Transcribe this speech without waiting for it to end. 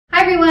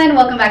everyone,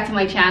 welcome back to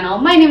my channel.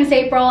 My name is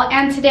April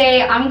and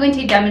today I'm going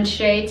to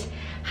demonstrate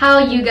how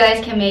you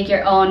guys can make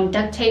your own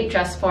duct tape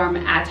dress form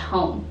at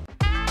home.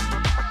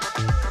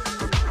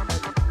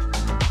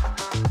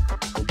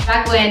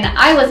 Back when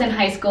I was in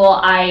high school,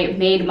 I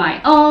made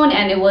my own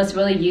and it was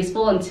really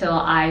useful until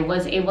I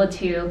was able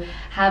to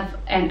have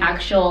an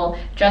actual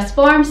dress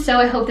form. So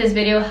I hope this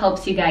video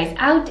helps you guys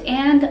out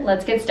and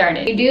let's get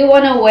started. You do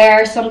want to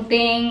wear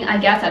something, I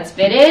guess, that's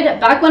fitted.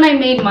 Back when I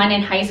made mine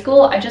in high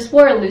school, I just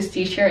wore a loose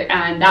t-shirt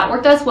and that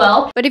worked as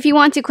well. But if you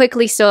want to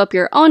quickly sew up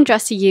your own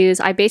dress to use,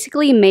 I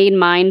basically made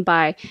mine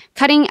by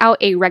cutting out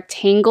a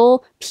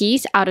rectangle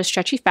piece out of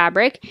stretchy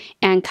fabric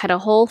and cut a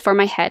hole for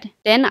my head.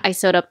 Then I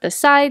sewed up the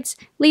sides,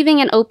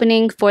 leaving an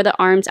opening for the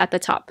arms at the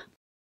top.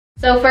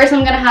 So first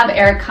I'm gonna have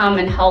Eric come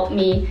and help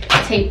me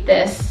tape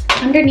this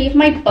underneath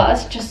my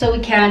bust just so we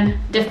can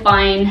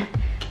define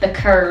the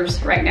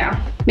curves right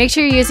now. Make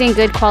sure you're using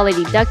good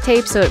quality duct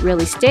tape so it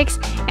really sticks,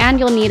 and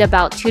you'll need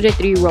about 2 to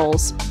 3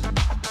 rolls.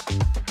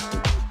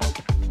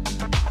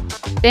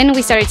 Then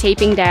we started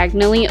taping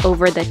diagonally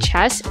over the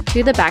chest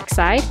to the back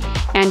side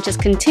and just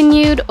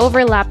continued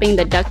overlapping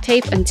the duct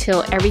tape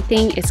until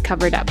everything is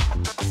covered up.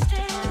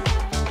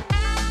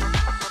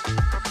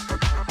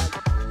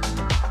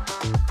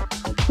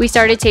 We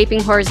started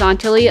taping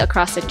horizontally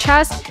across the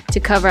chest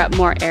to cover up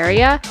more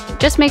area.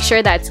 Just make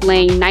sure that it's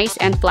laying nice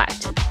and flat.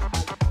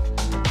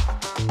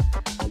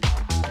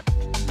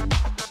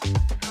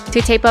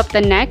 To tape up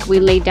the neck, we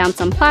laid down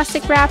some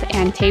plastic wrap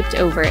and taped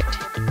over it.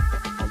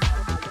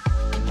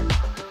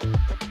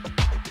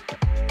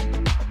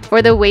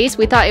 For the waist,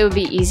 we thought it would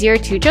be easier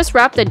to just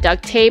wrap the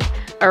duct tape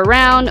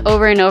around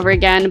over and over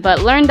again,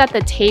 but learned that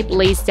the tape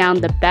lays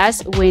down the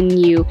best when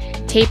you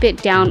tape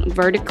it down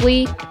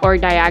vertically or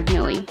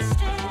diagonally.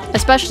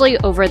 Especially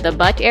over the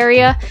butt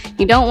area,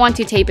 you don't want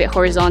to tape it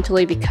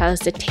horizontally because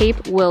the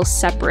tape will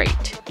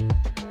separate.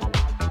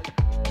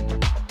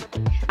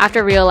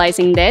 After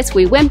realizing this,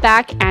 we went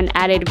back and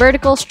added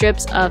vertical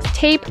strips of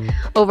tape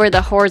over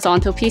the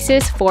horizontal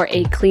pieces for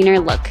a cleaner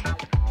look.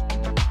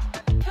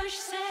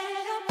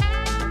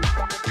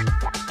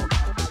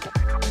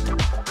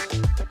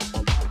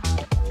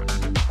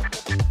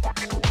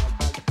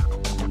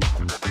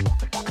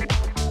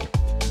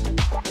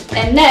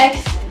 And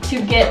next, to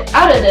get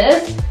out of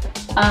this,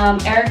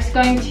 Eric's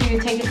going to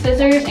take his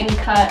scissors and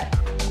cut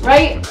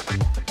right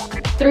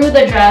through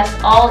the dress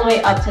all the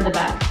way up to the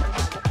back.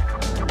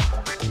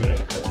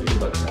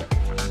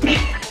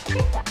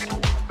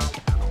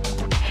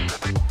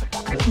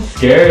 This is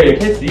scary, I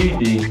can't see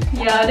anything.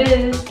 Yeah, it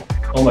is.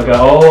 Oh my god,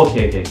 oh,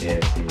 okay, I see. I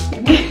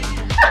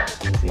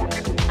see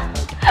now.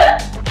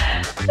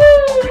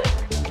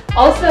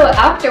 Also,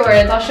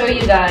 afterwards, I'll show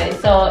you guys.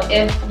 So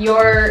if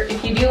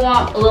you do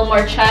want a little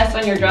more chest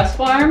on your dress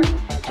form,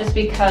 just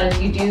because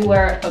you do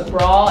wear a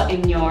bra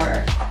in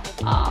your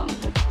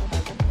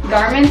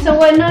garments and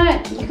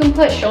whatnot, you can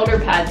put shoulder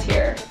pads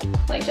here.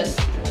 Like just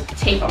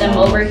tape them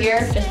over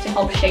here just to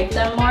help shape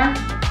them more,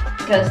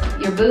 because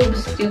your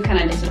boobs do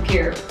kind of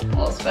disappear.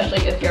 Well,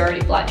 especially if you're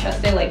already flat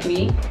chested like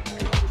me,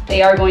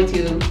 they are going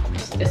to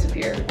just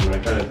disappear. I'm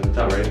gonna cut it to the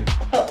top, right?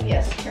 Oh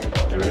yes,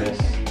 careful. There it is.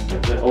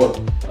 That's it.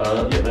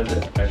 Oh, yeah, that's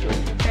it, actually.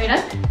 Are you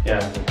done? Yeah.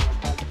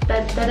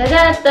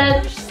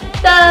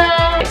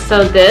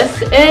 So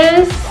this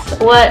is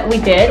what we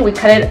did. We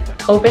cut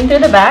it open through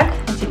the back,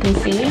 as you can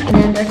see,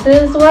 and this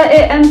is what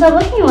it ends up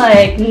looking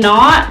like.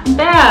 Not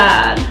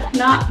bad.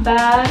 Not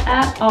bad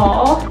at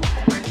all.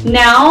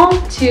 Now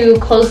to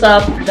close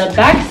up the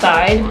back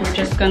side, we're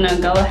just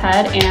gonna go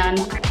ahead and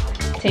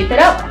tape it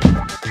up.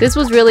 This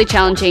was really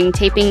challenging,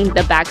 taping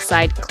the back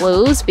side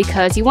closed,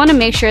 because you want to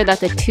make sure that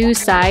the two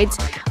sides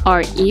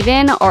are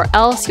even, or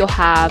else you'll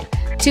have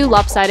two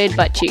lopsided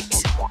butt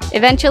cheeks.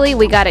 Eventually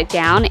we got it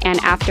down, and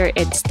after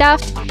it's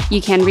stuffed,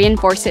 you can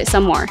reinforce it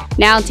some more.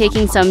 Now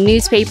taking some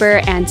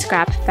newspaper and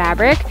scrap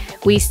fabric,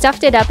 we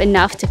stuffed it up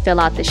enough to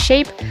fill out the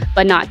shape,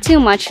 but not too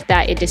much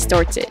that it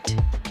distorts it.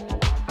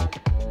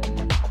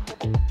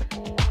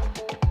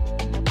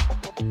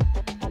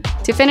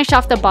 To finish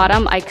off the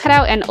bottom, I cut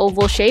out an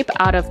oval shape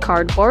out of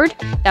cardboard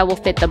that will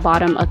fit the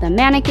bottom of the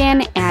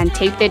mannequin and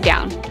taped it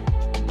down.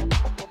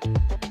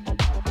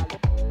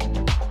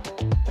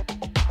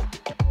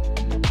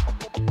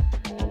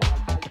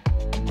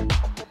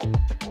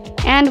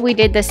 And we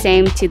did the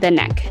same to the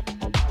neck.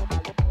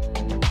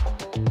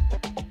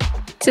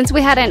 Since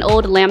we had an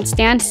old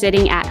lampstand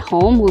sitting at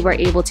home, we were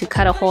able to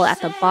cut a hole at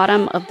the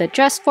bottom of the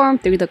dress form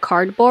through the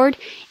cardboard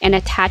and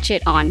attach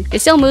it on. It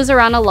still moves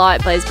around a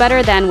lot, but it's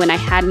better than when I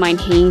had mine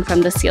hanging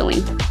from the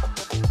ceiling.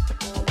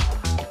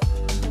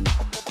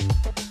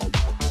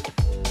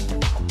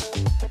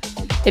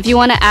 If you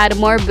want to add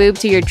more boob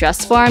to your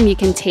dress form, you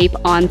can tape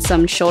on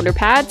some shoulder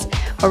pads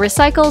or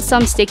recycle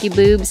some sticky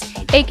boobs,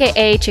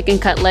 aka chicken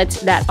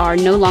cutlets that are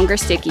no longer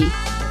sticky.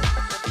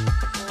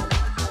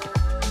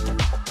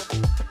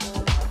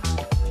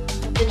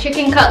 The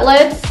chicken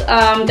cutlets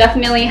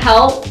definitely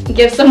help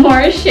give some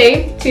more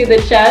shape to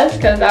the chest,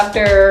 because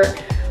after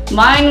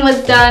Mine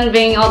was done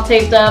being all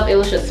taped up, it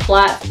was just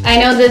flat. I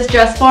know this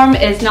dress form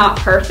is not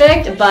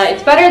perfect, but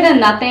it's better than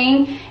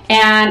nothing,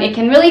 and it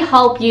can really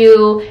help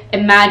you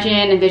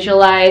imagine and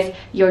visualize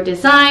your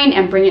design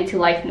and bring it to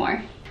life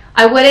more.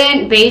 I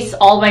wouldn't base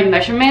all my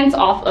measurements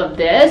off of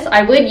this.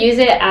 I would use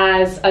it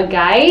as a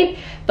guide,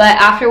 but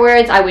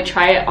afterwards I would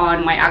try it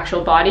on my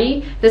actual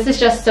body. This is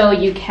just so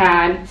you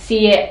can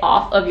see it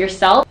off of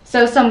yourself.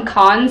 So some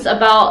cons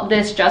about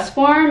this dress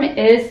form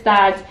is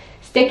that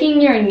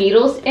sticking your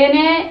needles in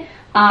it,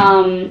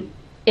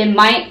 it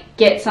might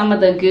get some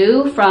of the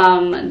goo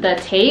from the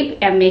tape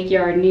and make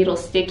your needle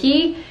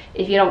sticky.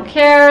 If you don't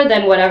care,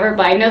 then whatever,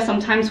 but I know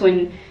sometimes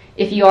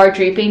if you are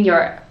draping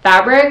your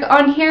fabric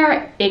on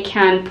here, it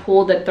can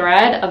pull the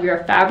thread of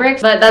your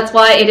fabric. But that's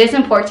why it is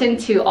important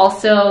to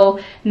also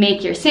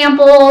make your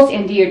samples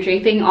and do your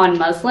draping on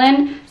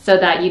muslin so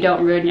that you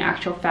don't ruin your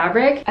actual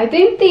fabric. I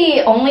think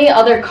the only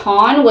other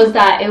con was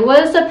that it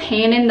was a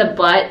pain in the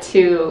butt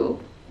to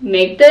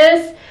make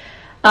this.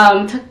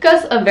 Took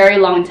us a very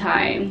long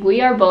time.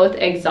 We are both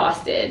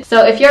exhausted.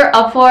 So if you're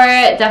up for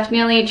it,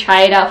 definitely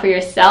try it out for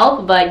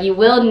yourself, but you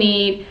will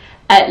need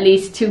at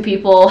least 2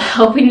 people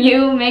helping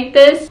you make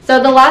this.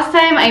 So the last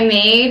time I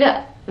made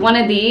one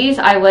of these,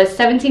 I was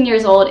 17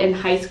 years old in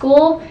high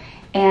school,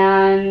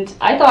 and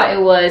I thought it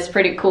was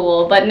pretty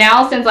cool. But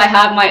now, since I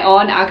have my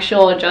own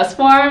actual dress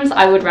forms,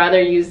 I would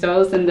rather use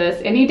those than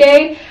this any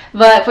day.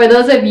 But for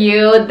those of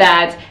you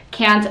that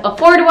can't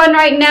afford one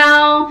right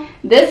now,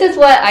 this is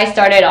what I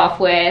started off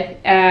with,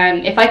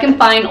 and if I can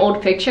find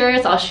old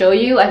pictures, I'll show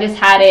you. I just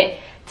had it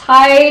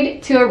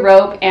tied to a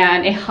rope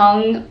and it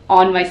hung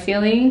on my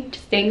ceiling,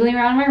 just dangling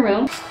around my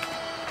room.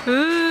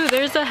 Ooh,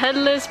 there's a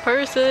headless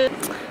person.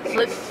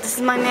 Look, this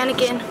is my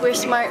mannequin. We're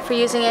smart for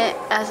using it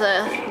as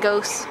a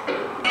ghost.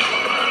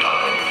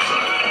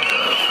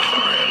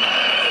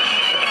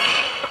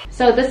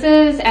 So this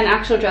is an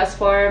actual dress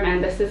form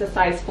and this is a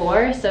size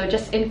 4. So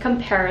just in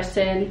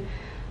comparison,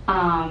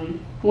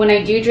 when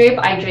I do drape,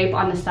 I drape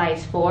on the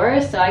size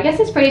 4. So I guess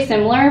it's pretty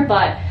similar,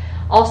 but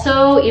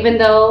also, even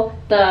though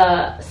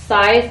the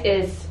size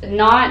is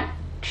not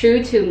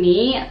true to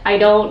me, I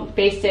don't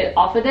base it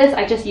off of this.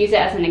 I just use it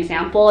as an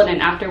example, and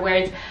then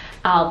afterwards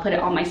I'll put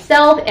it on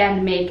myself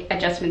and make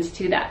adjustments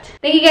to that.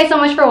 Thank you guys so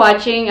much for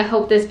watching. I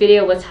hope this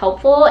video was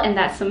helpful and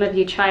that some of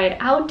you try it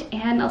out,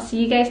 and I'll see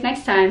you guys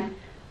next time.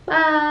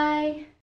 Bye!